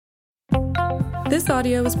This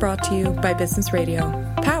audio is brought to you by Business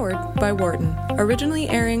Radio, powered by Wharton, originally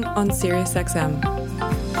airing on SiriusXM.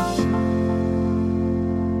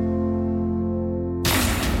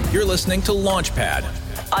 You're listening to Launchpad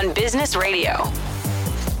on Business Radio.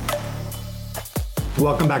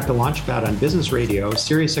 Welcome back to Launchpad on Business Radio,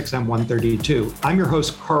 SiriusXM 132. I'm your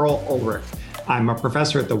host, Carl Ulrich. I'm a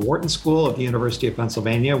professor at the Wharton School of the University of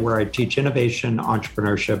Pennsylvania, where I teach innovation,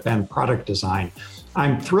 entrepreneurship, and product design.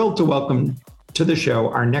 I'm thrilled to welcome to the show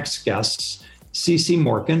our next guests, CeCe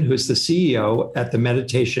Morken, who's the CEO at the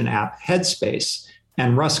meditation app Headspace,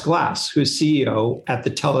 and Russ Glass, who's CEO at the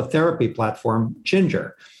teletherapy platform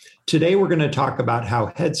Ginger. Today, we're going to talk about how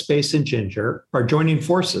Headspace and Ginger are joining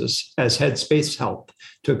forces as Headspace Health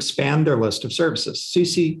to expand their list of services.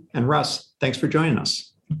 CeCe and Russ, thanks for joining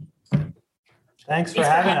us. Thanks for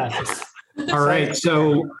having us. All right,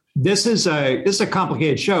 so this is a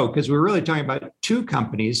complicated show because we're really talking about two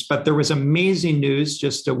companies, but there was amazing news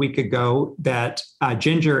just a week ago that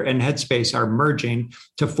Ginger and Headspace are merging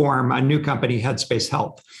to form a new company, Headspace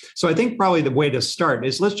Health. So I think probably the way to start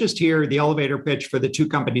is let's just hear the elevator pitch for the two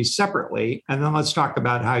companies separately, and then let's talk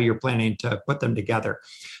about how you're planning to put them together.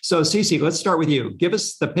 So CeCe, let's start with you. Give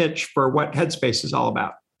us the pitch for what Headspace is all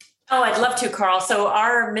about. Oh, I'd love to, Carl. So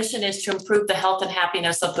our mission is to improve the health and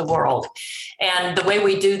happiness of the world. And the way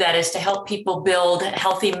we do that is to help people build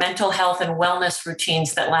healthy mental health and wellness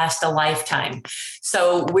routines that last a lifetime.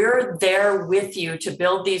 So we're there with you to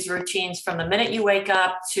build these routines from the minute you wake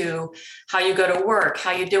up to how you go to work,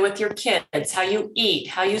 how you deal with your kids, how you eat,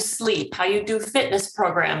 how you sleep, how you do fitness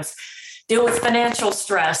programs, deal with financial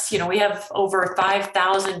stress. You know, we have over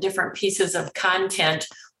 5,000 different pieces of content,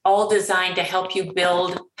 all designed to help you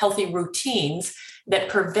build healthy routines that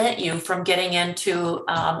prevent you from getting into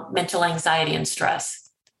mental anxiety and stress.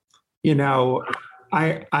 You know,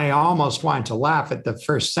 I almost wanted to laugh at the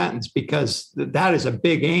first sentence because that is a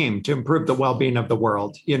big aim to improve the well-being of the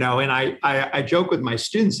world. You know, and I joke with my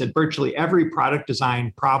students that virtually every product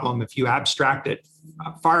design problem, if you abstract it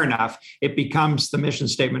far enough, it becomes the mission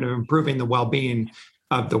statement of improving the well-being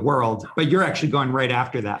of the world, but you're actually going right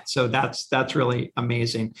after that. So that's really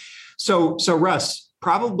amazing. So Russ,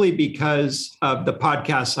 probably because of the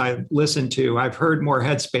podcasts I listened to, I've heard more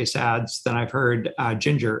Headspace ads than I've heard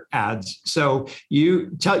Ginger ads. So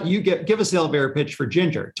give us the elevator pitch for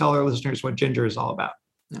Ginger. Tell our listeners what Ginger is all about.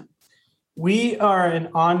 We are an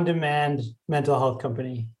on-demand mental health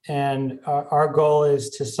company, and our goal is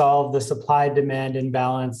to solve the supply-demand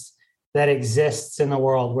imbalance that exists in the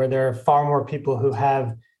world, where there are far more people who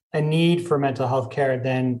have a need for mental health care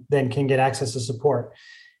than can get access to support.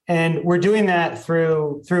 And we're doing that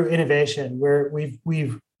through innovation, where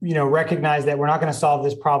we've recognized that we're not going to solve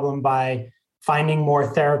this problem by finding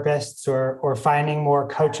more therapists or finding more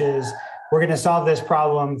coaches. We're going to solve this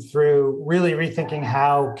problem through really rethinking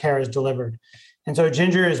how care is delivered. And so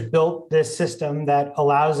Ginger has built this system that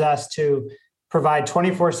allows us to provide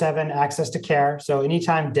 24/7 access to care. So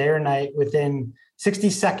anytime, day or night, within 60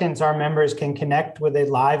 seconds, our members can connect with a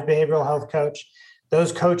live behavioral health coach.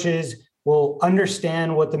 Those coaches will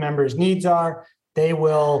understand what the members' needs are. They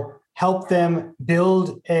will help them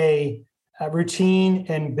build a routine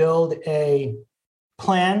and build a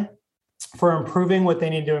plan for improving what they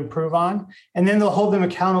need to improve on. And then they'll hold them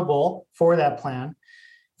accountable for that plan.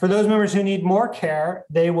 For those members who need more care,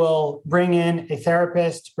 they will bring in a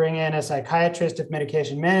therapist, bring in a psychiatrist if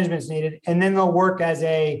medication management is needed, and then they'll work as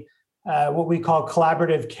a what we call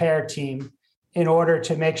collaborative care team in order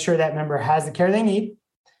to make sure that member has the care they need.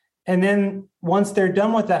 And then once they're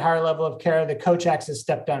done with that higher level of care, the coach acts as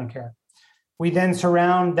step-down care. We then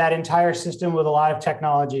surround that entire system with a lot of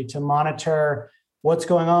technology to monitor what's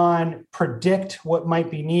going on, predict what might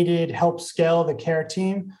be needed, help scale the care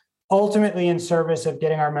team, ultimately in service of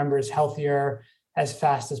getting our members healthier as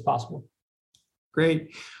fast as possible.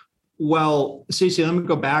 Great. Well, CeCe, let me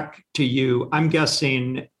go back to you. I'm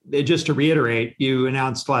guessing, just to reiterate, you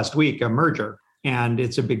announced last week a merger, and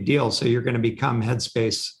it's a big deal. So you're going to become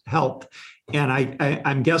Headspace Health. And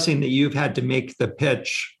I'm guessing that you've had to make the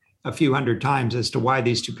pitch a few hundred times as to why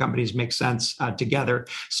these two companies make sense together.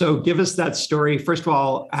 So give us that story. First of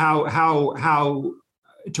all, how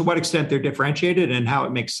to what extent they're differentiated and how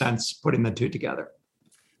it makes sense putting the two together.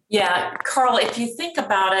 Yeah, Carl, if you think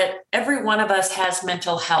about it, every one of us has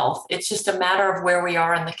mental health. It's just a matter of where we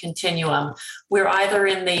are in the continuum. We're either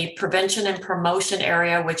in the prevention and promotion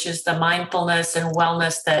area, which is the mindfulness and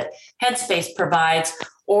wellness that Headspace provides,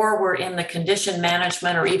 or we're in the condition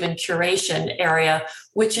management or even curation area,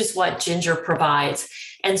 which is what Ginger provides.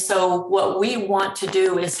 And so what we want to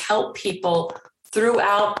do is help people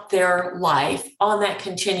throughout their life on that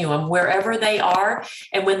continuum, wherever they are.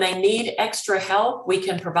 And when they need extra help, we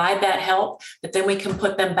can provide that help, but then we can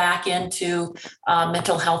put them back into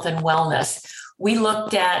mental health and wellness. We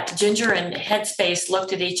looked at Ginger and Headspace,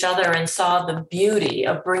 looked at each other and saw the beauty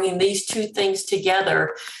of bringing these two things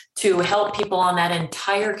together to help people on that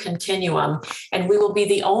entire continuum. And we will be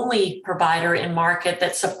the only provider in market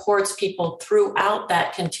that supports people throughout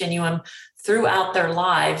that continuum, throughout their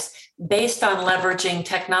lives, based on leveraging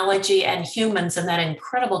technology and humans and that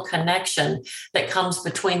incredible connection that comes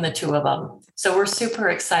between the two of them. So we're super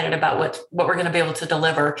excited about what we're going to be able to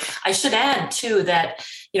deliver. I should add too that,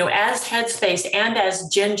 as Headspace and as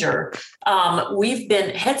Ginger,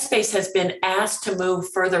 Headspace has been asked to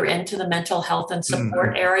move further into the mental health and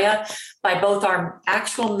support area by both our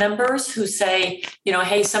actual members who say,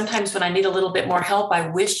 hey, sometimes when I need a little bit more help, I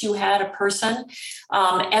wish you had a person,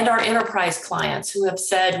 and our enterprise clients who have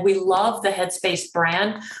said, we love the Headspace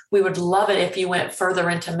brand. We would love it if you went further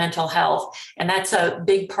into mental health. And that's a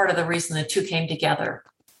big part of the reason the two came together.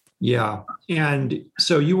 Yeah. And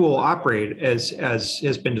so you will operate, as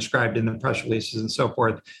has been described in the press releases and so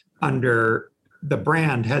forth, under the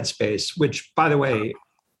brand Headspace, which, by the way,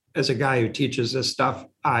 as a guy who teaches this stuff,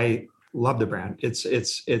 I love the brand. It's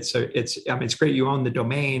great. You own the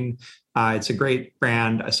domain. It's a great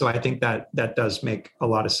brand. So I think that does make a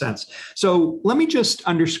lot of sense. So let me just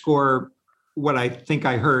underscore what I think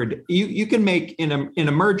I heard. You can make in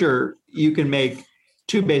a merger, you can make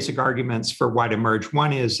two basic arguments for why to merge.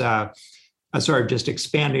 One is a sort of just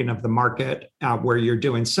expanding of the market where you're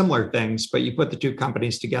doing similar things, but you put the two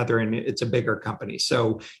companies together and it's a bigger company.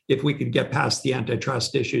 So if we could get past the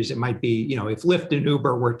antitrust issues, it might be, if Lyft and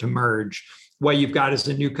Uber were to merge, what you've got is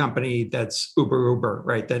a new company that's Uber,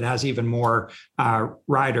 right? That has even more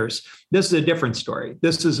riders. This is a different story.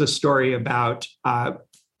 This is a story about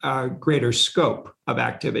greater scope of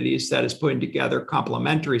activities that is putting together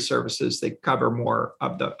complementary services that cover more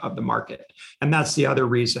of the market. And that's the other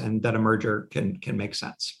reason that a merger can make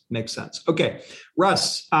sense. Makes sense. Okay,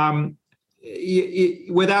 Russ,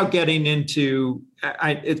 without getting into,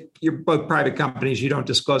 you're both private companies, you don't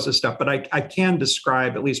disclose this stuff, but I can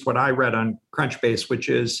describe at least what I read on Crunchbase, which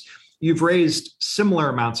is you've raised similar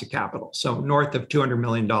amounts of capital. So north of $200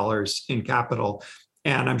 million in capital.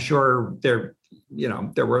 And I'm sure there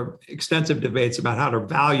were extensive debates about how to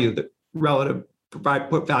value the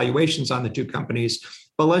put valuations on the two companies.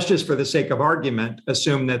 But let's just, for the sake of argument,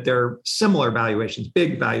 assume that they're similar valuations,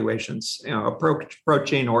 big valuations,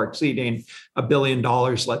 approaching or exceeding $1 billion,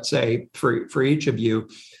 let's say, for each of you.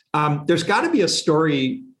 There's got to be a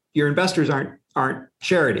story. Your investors aren't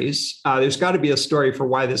charities. There's got to be a story for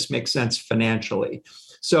why this makes sense financially.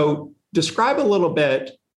 So describe a little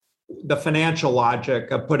bit the financial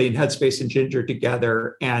logic of putting Headspace and Ginger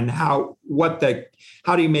together, and how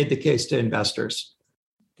do you make the case to investors?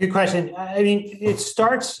 Good question. I mean, it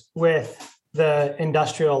starts with the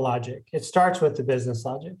industrial logic. It starts with the business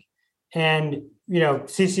logic. And,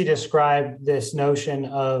 CeCe described this notion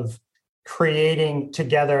of creating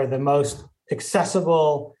together the most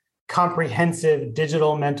accessible, comprehensive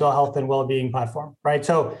digital mental health and well-being platform, right?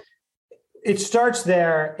 So it starts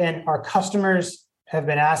there, and our customers have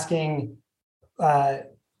been asking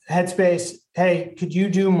Headspace, hey, could you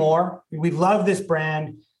do more? We love this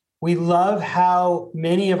brand. We love how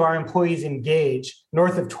many of our employees engage.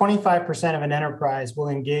 North of 25% of an enterprise will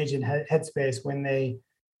engage in Headspace when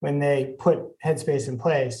they put Headspace in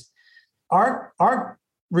place. Our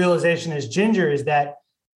realization as Ginger is that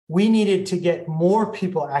we needed to get more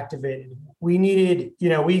people activated. We needed,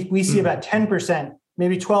 we see about 10%,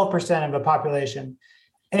 maybe 12% of the population.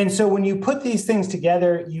 And so when you put these things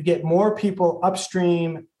together, you get more people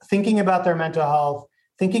upstream thinking about their mental health,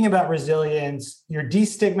 thinking about resilience, you're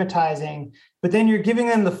destigmatizing, but then you're giving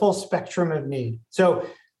them the full spectrum of need. So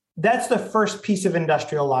that's the first piece of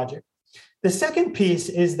industrial logic. The second piece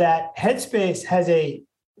is that Headspace has a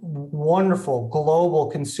wonderful global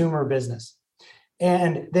consumer business,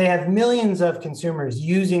 and they have millions of consumers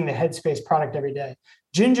using the Headspace product every day.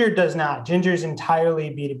 Ginger does not. Ginger is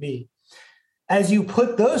entirely B2B. As you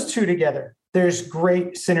put those two together, there's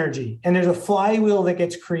great synergy, and there's a flywheel that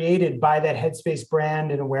gets created by that Headspace brand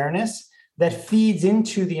and awareness that feeds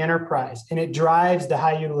into the enterprise, and it drives the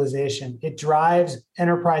high utilization. It drives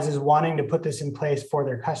enterprises wanting to put this in place for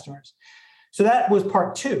their customers. So that was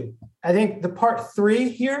part two. I think the part three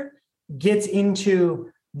here gets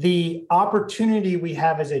into the opportunity we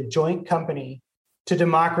have as a joint company to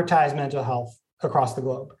democratize mental health across the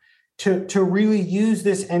globe. To really use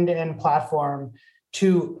this end-to-end platform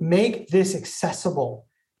to make this accessible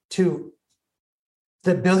to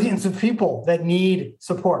the billions of people that need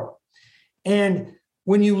support. And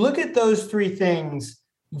when you look at those three things,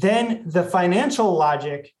 then the financial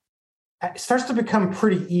logic starts to become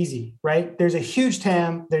pretty easy, right? There's a huge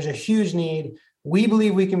TAM, there's a huge need. We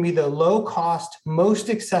believe we can be the low cost, most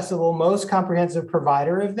accessible, most comprehensive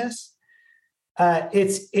provider of this.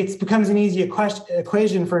 It becomes an easy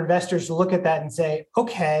equation for investors to look at that and say,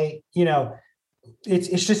 okay,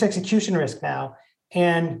 it's just execution risk now.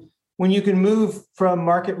 And when you can move from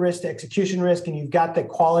market risk to execution risk, and you've got the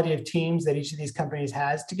quality of teams that each of these companies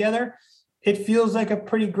has together, it feels like a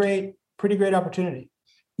pretty great opportunity.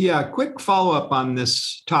 Yeah, quick follow-up on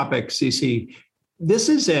this topic, CeCe. This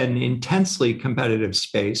is an intensely competitive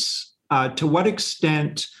space. To what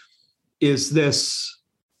extent is this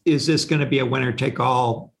going to be a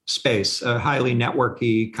winner-take-all space, a highly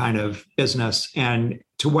networky kind of business? And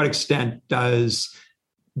to what extent does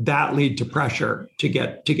that lead to pressure to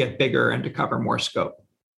get bigger and to cover more scope?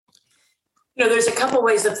 There's a couple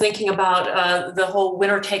ways of thinking about the whole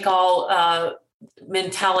winner-take-all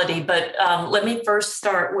mentality, but let me first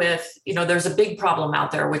start with, there's a big problem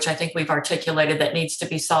out there, which I think we've articulated, that needs to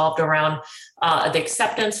be solved around the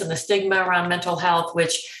acceptance and the stigma around mental health,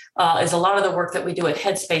 which is a lot of the work that we do at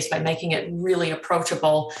Headspace by making it really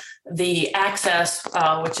approachable. The access,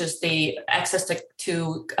 which is the access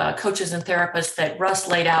to coaches and therapists that Russ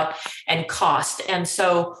laid out, and cost. And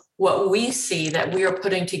so what we see that we are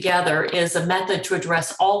putting together is a method to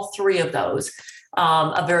address all three of those.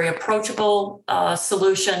 A very approachable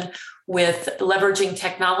solution with leveraging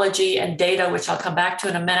technology and data, which I'll come back to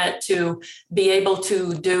in a minute, to be able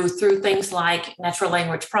to do through things like natural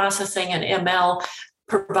language processing and ML,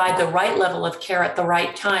 provide the right level of care at the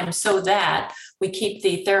right time so that we keep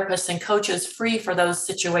the therapists and coaches free for those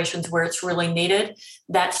situations where it's really needed.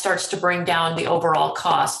 That starts to bring down the overall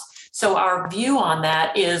cost. So our view on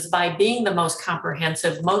that is, by being the most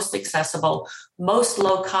comprehensive, most accessible, most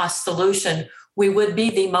low-cost solution, we would be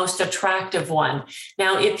the most attractive one.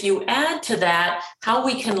 Now, if you add to that how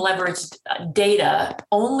we can leverage data,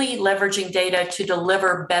 only leveraging data to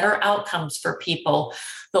deliver better outcomes for people,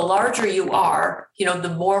 the larger you are,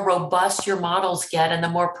 the more robust your models get and the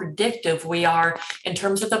more predictive we are in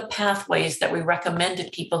terms of the pathways that we recommend to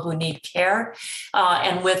people who need care.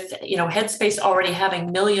 And with, Headspace already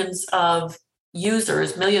having millions of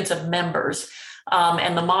users, millions of members,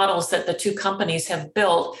 and the models that the two companies have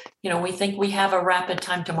built, we think we have a rapid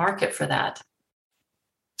time to market for that.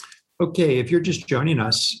 Okay, if you're just joining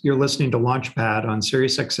us, you're listening to Launchpad on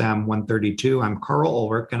SiriusXM 132. I'm Carl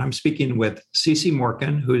Ulrich, and I'm speaking with CeCe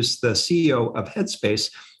Morken, who's the CEO of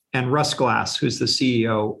Headspace, and Russ Glass, who's the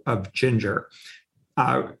CEO of Ginger.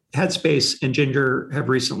 Headspace and Ginger have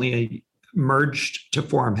recently merged to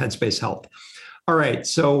form Headspace Health. All right,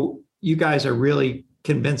 so you guys are really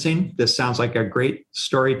convincing. This sounds like a great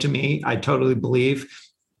story to me. I totally believe.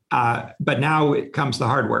 But now it comes the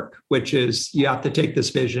hard work, which is you have to take this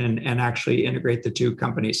vision and actually integrate the two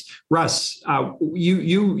companies. Russ,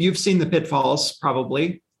 you've seen the pitfalls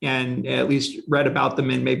probably, and at least read about them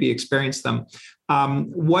and maybe experienced them.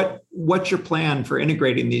 What's your plan for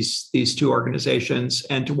integrating these two organizations,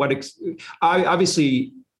 and to what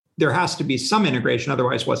obviously there has to be some integration,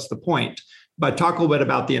 otherwise what's the point? But talk a little bit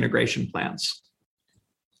about the integration plans.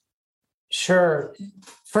 Sure.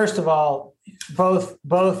 First of all, both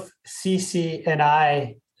CeCe and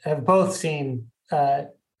I have both seen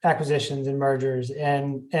acquisitions and mergers,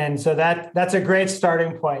 and so that's a great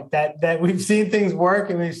starting point. That we've seen things work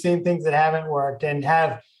and we've seen things that haven't worked, and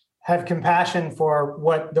have compassion for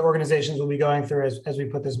what the organizations will be going through as we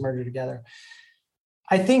put this merger together.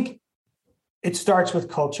 I think it starts with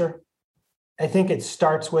culture. I think it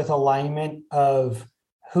starts with alignment of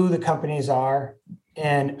who the companies are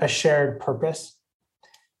and a shared purpose.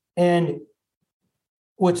 And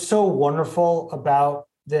what's so wonderful about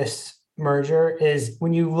this merger is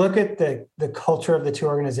when you look at the culture of the two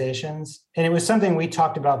organizations, and it was something we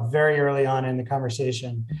talked about very early on in the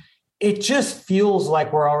conversation, it just feels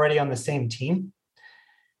like we're already on the same team.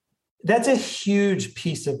 That's a huge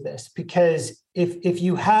piece of this, because if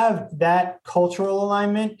you have that cultural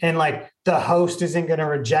alignment, and like the host isn't going to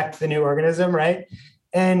reject the new organism, right?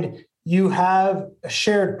 And you have a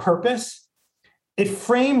shared purpose, it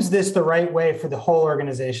frames this the right way for the whole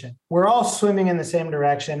organization. We're all swimming in the same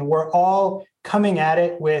direction. We're all coming at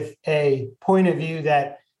it with a point of view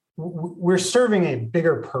that we're serving a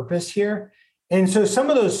bigger purpose here. And so some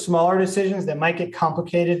of those smaller decisions that might get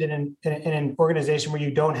complicated in an organization where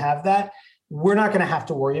you don't have that, we're not going to have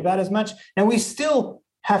to worry about as much. And we still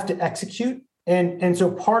have to execute. And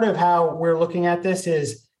so part of how we're looking at this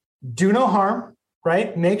is do no harm,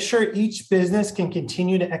 right? Make sure each business can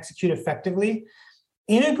continue to execute effectively.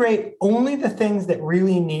 integrate only the things that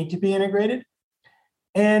really need to be integrated,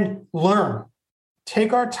 and learn.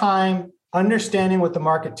 Take our time understanding what the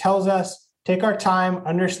market tells us, take our time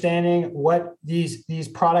understanding what these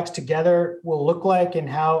products together will look like and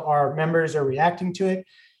how our members are reacting to it,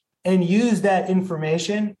 and use that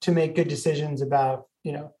information to make good decisions about,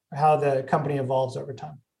 how the company evolves over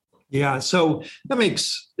time. Yeah, so that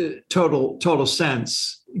makes total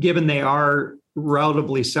sense. Given they are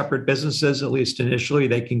relatively separate businesses, at least initially,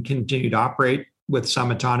 they can continue to operate with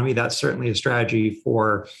some autonomy. That's certainly a strategy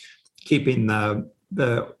for keeping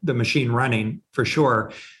the machine running, for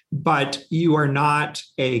sure. But you are not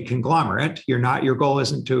a conglomerate. Your goal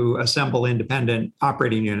isn't to assemble independent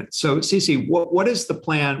operating units. So CeCe, what is the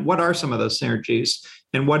plan? What are some of those synergies?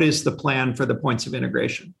 And what is the plan for the points of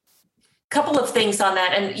integration? Couple of things on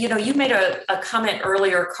that. And, you made a comment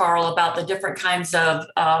earlier, Carl, about the different kinds of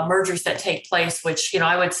mergers that take place, which,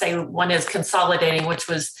 I would say one is consolidating, which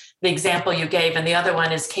was the example you gave, and the other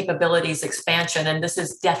one is capabilities expansion. And this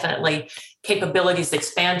is definitely capabilities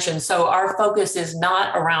expansion. So our focus is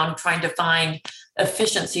not around trying to find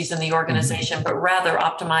efficiencies in the organization, but rather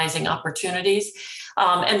optimizing opportunities.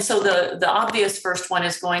 And so the obvious first one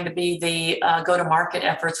is going to be the go-to-market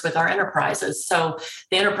efforts with our enterprises. So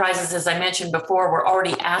the enterprises, as I mentioned before, were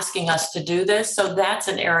already asking us to do this. So that's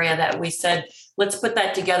an area that we said, let's put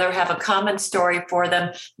that together, have a common story for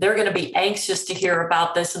them. They're going to be anxious to hear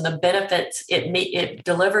about this and the benefits it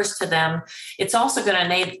delivers to them. It's also going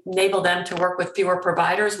to enable them to work with fewer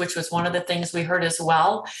providers, which was one of the things we heard as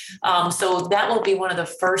well. So that will be one of the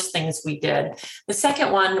first things we did. The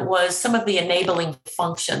second one was some of the enabling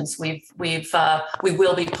functions we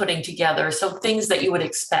will be putting together. So things that you would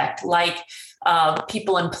expect, like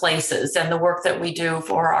people and places and the work that we do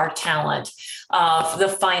for our talent,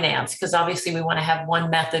 the finance, because obviously we want to have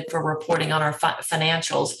one method for reporting on our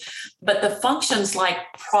financials, but the functions like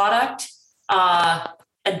product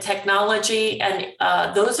and technology, and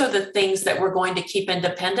those are the things that we're going to keep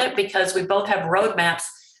independent because we both have roadmaps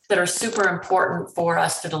that are super important for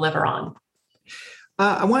us to deliver on.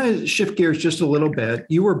 I want to shift gears just a little bit.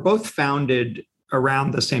 You were both founded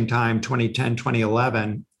around the same time, 2010,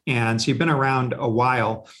 2011. And so you've been around a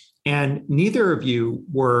while, and neither of you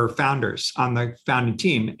were founders on the founding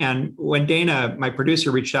team. And when Dana, my producer,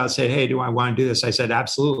 reached out and said, hey, do I want to do this? I said,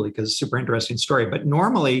 absolutely, because it's a super interesting story. But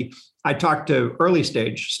normally I talk to early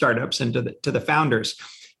stage startups and to the founders.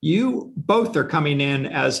 You both are coming in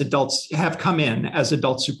as adults, have come in as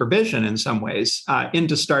adult supervision in some ways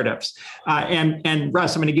into startups. And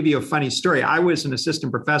Russ, I'm going to give you a funny story. I was an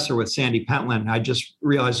assistant professor with Sandy Pentland. I just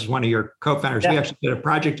realized as one of your co-founders. Yeah. We actually did a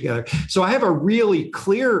project together. So I have a really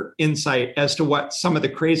clear insight as to what some of the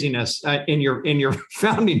craziness in your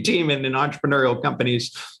founding team and in entrepreneurial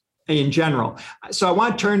companies in general. So I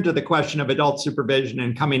want to turn to the question of adult supervision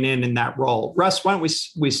and coming in that role. Russ, why don't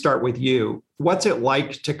we start with you? What's it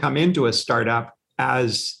like to come into a startup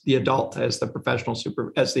as the adult, as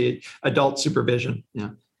the adult supervision?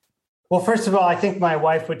 Yeah. Well, first of all, I think my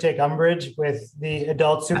wife would take umbrage with the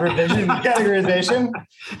adult supervision categorization.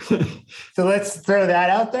 So let's throw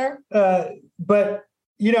that out there. But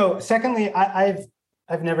secondly, I've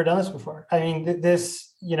never done this before. I mean,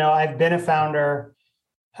 I've been a founder.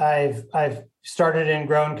 I've started and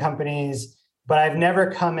grown companies, but I've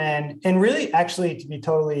never come in and really, actually, to be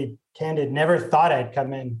totally candid, never thought I'd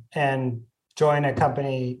come in and join a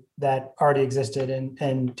company that already existed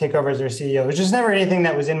and take over as their CEO. It was just never anything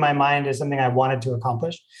that was in my mind as something I wanted to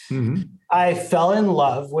accomplish. Mm-hmm. I fell in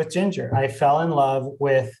love with Ginger. I fell in love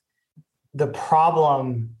with the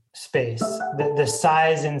problem space, the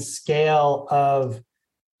size and scale of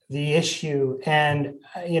the issue. And,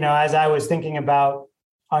 as I was thinking about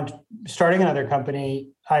on starting another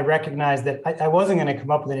company, I recognized that I wasn't going to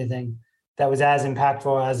come up with anything that was as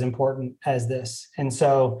impactful, as important as this. And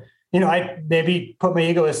so, I maybe put my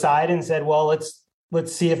ego aside and said, well,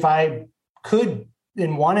 let's see if I could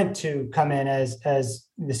and wanted to come in as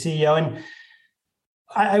the CEO. And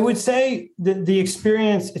I would say the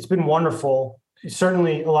experience, it's been wonderful.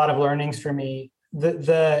 Certainly a lot of learnings for me.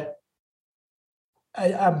 I'm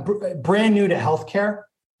brand new to healthcare.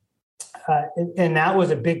 And that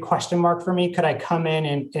was a big question mark for me. Could I come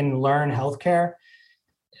in and learn healthcare?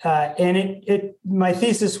 And my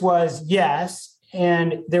thesis was yes.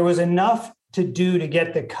 And there was enough to do to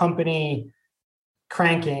get the company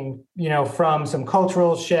cranking, from some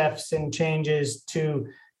cultural shifts and changes to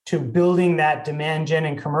building that demand gen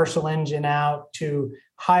and commercial engine out, to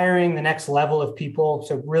hiring the next level of people.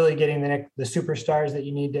 So really getting the superstars that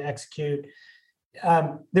you need to execute.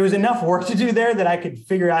 There was enough work to do there that I could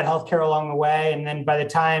figure out healthcare along the way. And then by the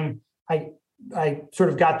time I sort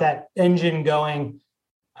of got that engine going,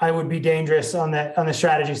 I would be dangerous on the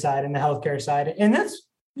strategy side and the healthcare side. And that's,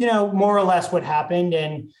 more or less what happened.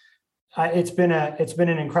 And it's been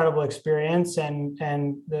an incredible experience. And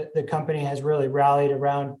the company has really rallied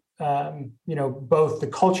around, both the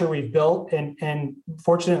culture we've built and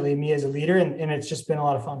fortunately me as a leader. And it's just been a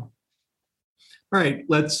lot of fun. All right,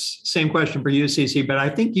 same question for you, CeCe, but I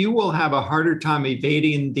think you will have a harder time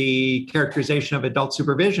evading the characterization of adult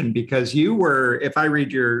supervision because you were, if I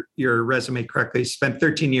read your resume correctly, spent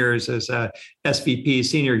 13 years as a SVP,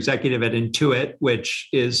 senior executive at Intuit, which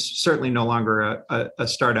is certainly no longer a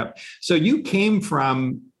startup. So you came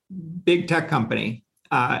from big tech company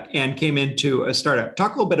and came into a startup.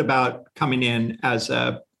 Talk a little bit about coming in as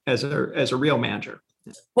a real manager.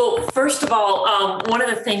 Well, first of all, one of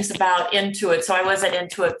the things about Intuit, so I was at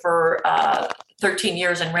Intuit for 13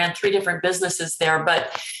 years and ran 3 different businesses there.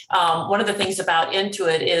 But one of the things about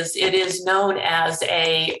Intuit is it is known as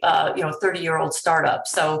a 30-year-old startup.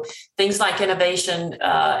 So things like innovation,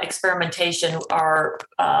 experimentation are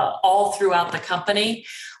all throughout the company.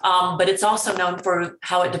 But it's also known for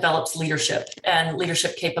how it develops leadership and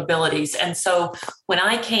leadership capabilities. And so when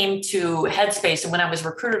I came to Headspace and when I was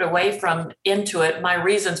recruited away from Intuit, my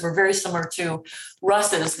reasons were very similar to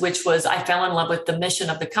Russ's, which was I fell in love with the mission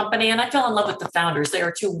of the company and I fell in love with the founders. They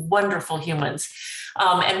are 2 wonderful humans.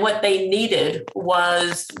 And what they needed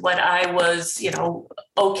was what I was,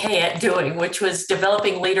 okay at doing, which was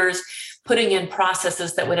developing leaders, putting in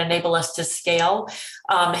processes that would enable us to scale.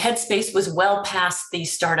 Headspace was well past the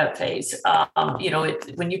startup phase.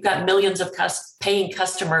 When you've got millions of paying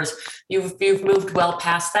customers, you've moved well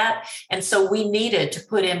past that. And so we needed to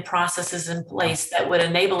put in processes in place that would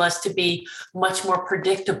enable us to be much more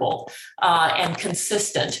predictable and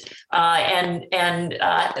consistent and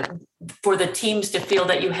for the teams to feel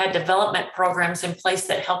that you had development programs in place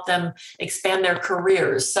that help them expand their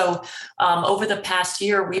careers. So over the past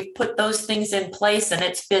year, we've put those things in place, and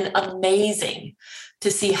it's been amazing to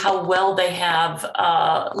see how well they have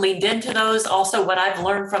leaned into those. Also, what I've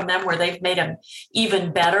learned from them, where they've made them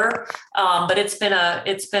even better. But it's been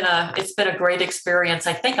a great experience,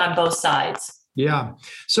 I think, on both sides. Yeah.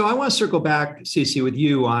 So I want to circle back, CeCe, with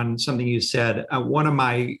you on something you said. One of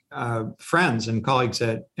my friends and colleagues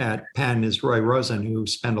at Penn is Roy Rosen, who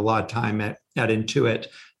spent a lot of time at Intuit.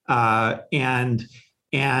 And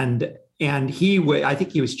I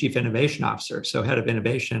think he was Chief Innovation Officer, so head of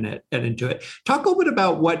innovation at Intuit. Talk a little bit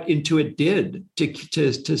about what Intuit did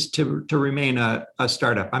to remain a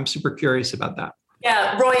startup. I'm super curious about that.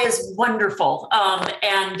 Yeah, Roy is wonderful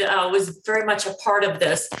and was very much a part of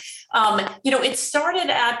this. It started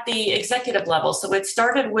at the executive level. So it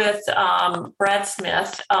started with Brad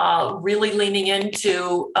Smith really leaning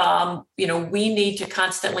into, we need to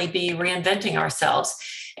constantly be reinventing ourselves.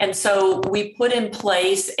 And so we put in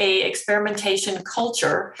place a experimentation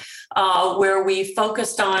culture where we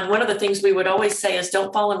focused on one of the things we would always say is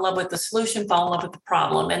don't fall in love with the solution, fall in love with the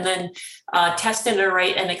problem, and then test,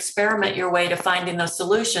 iterate, and experiment your way to finding those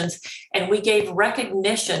solutions. And we gave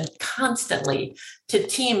recognition constantly to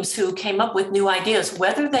teams who came up with new ideas,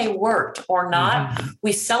 whether they worked or not. Mm-hmm.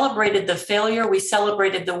 We celebrated the failure, we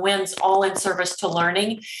celebrated the wins, all in service to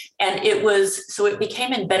learning. And it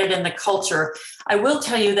became embedded in the culture. I will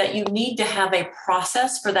tell you that you need to have a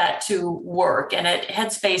process for that to work. And at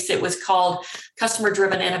Headspace, it was called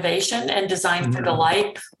Customer-Driven Innovation and Design for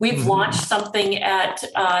Delight. We've launched something at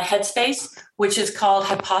Headspace, which is called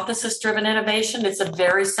Hypothesis-Driven Innovation. It's a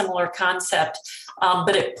very similar concept,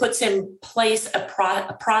 but it puts in place a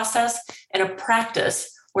process and a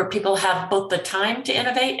practice where people have both the time to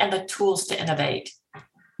innovate and the tools to innovate.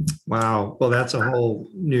 Wow. Well, that's a whole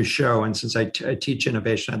new show. And since I teach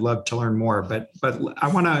innovation, I'd love to learn more. But I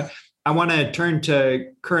want to turn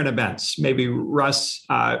to current events. Maybe Russ,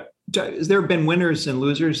 has there been winners and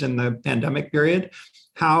losers in the pandemic period?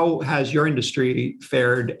 How has your industry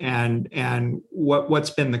fared, and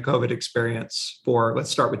what's been the COVID experience for?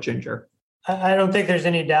 Let's start with Ginger. I don't think there's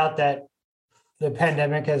any doubt that the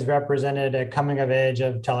pandemic has represented a coming of age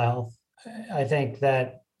of telehealth. I think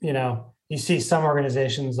that you see some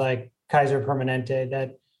organizations like Kaiser Permanente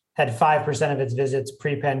that had 5% of its visits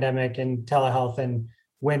pre-pandemic in telehealth and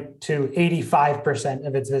went to 85%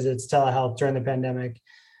 of its visits telehealth during the pandemic.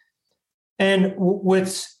 And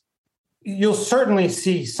you'll certainly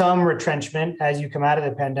see some retrenchment as you come out of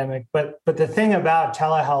the pandemic. But the thing about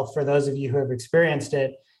telehealth, for those of you who have experienced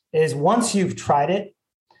it, is once you've tried it,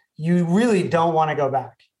 you really don't want to go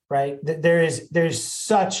back, right? There's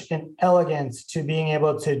such an elegance to being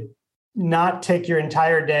able to not take your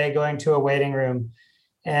entire day going to a waiting room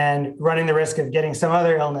and running the risk of getting some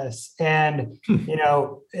other illness. And,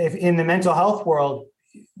 if in the mental health world,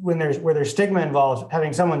 where there's stigma involved,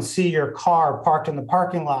 having someone see your car parked in the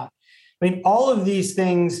parking lot. I mean, all of these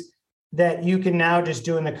things that you can now just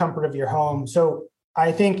do in the comfort of your home. So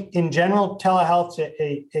I think in general, telehealth's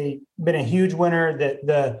been a huge winner.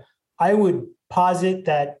 That I would posit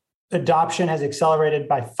that adoption has accelerated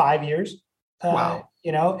by 5 years. Wow.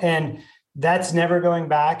 And that's never going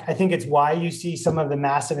back. I think it's why you see some of the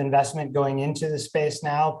massive investment going into the space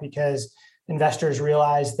now, because investors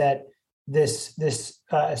realize that this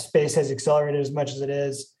space has accelerated as much as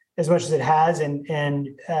it has, and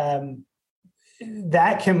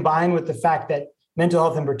that combined with the fact that mental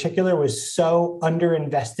health in particular was so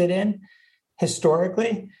underinvested in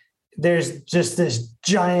historically, there's just this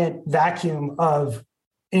giant vacuum of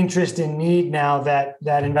interest and need now that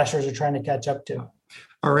investors are trying to catch up to.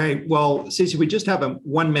 All right. Well, CeCe, we just have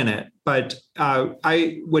 1 minute, but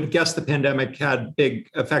I would guess the pandemic had big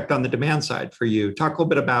effect on the demand side for you. Talk a little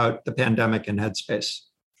bit about the pandemic and Headspace.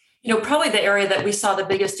 Probably the area that we saw the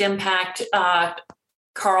biggest impact,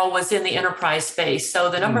 Carl, was in the enterprise space.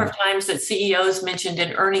 So the number of times that CEOs mentioned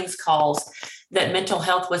in earnings calls that mental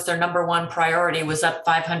health was their number one priority was up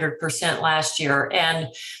 500% last year. And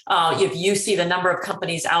if you see the number of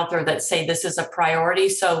companies out there that say this is a priority,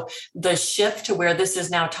 so the shift to where this is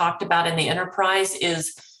now talked about in the enterprise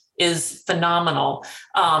is phenomenal.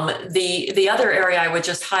 The other area I would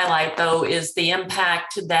just highlight, though, is the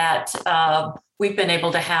impact that we've been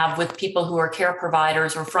able to have with people who are care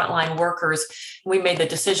providers or frontline workers. We made the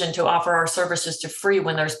decision to offer our services to free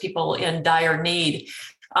when there's people in dire need.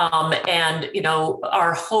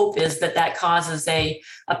 Our hope is that causes a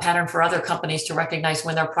pattern for other companies to recognize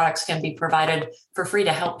when their products can be provided for free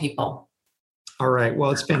to help people. All right. Well,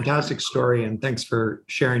 it's a fantastic story, and thanks for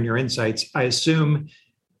sharing your insights. I assume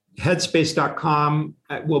Headspace.com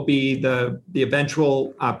will be the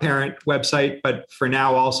eventual parent website, but for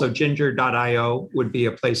now, also Ginger.io would be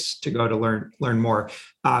a place to go to learn more.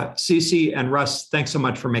 CeCe and Russ, thanks so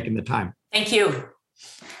much for making the time. Thank you.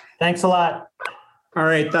 Thanks a lot. All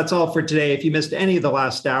right, that's all for today. If you missed any of the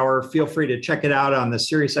last hour, feel free to check it out on the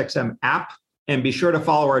SiriusXM app, and be sure to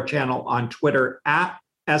follow our channel on Twitter at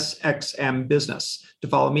SXM Business. To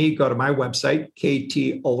follow me, go to my website,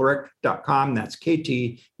 ktulrich.com. That's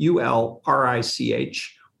KTULRICH.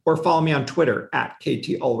 Or follow me on Twitter at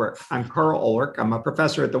KTUlrich. I'm Carl Ulrich. I'm a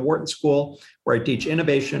professor at the Morken School, where I teach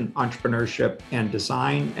innovation, entrepreneurship, and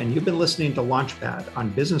design. And you've been listening to Launchpad on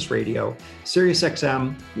Business Radio,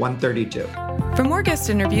 SiriusXM 132. For more guest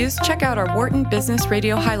interviews, check out our Wharton Business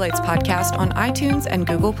Radio Highlights podcast on iTunes and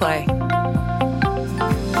Google Play.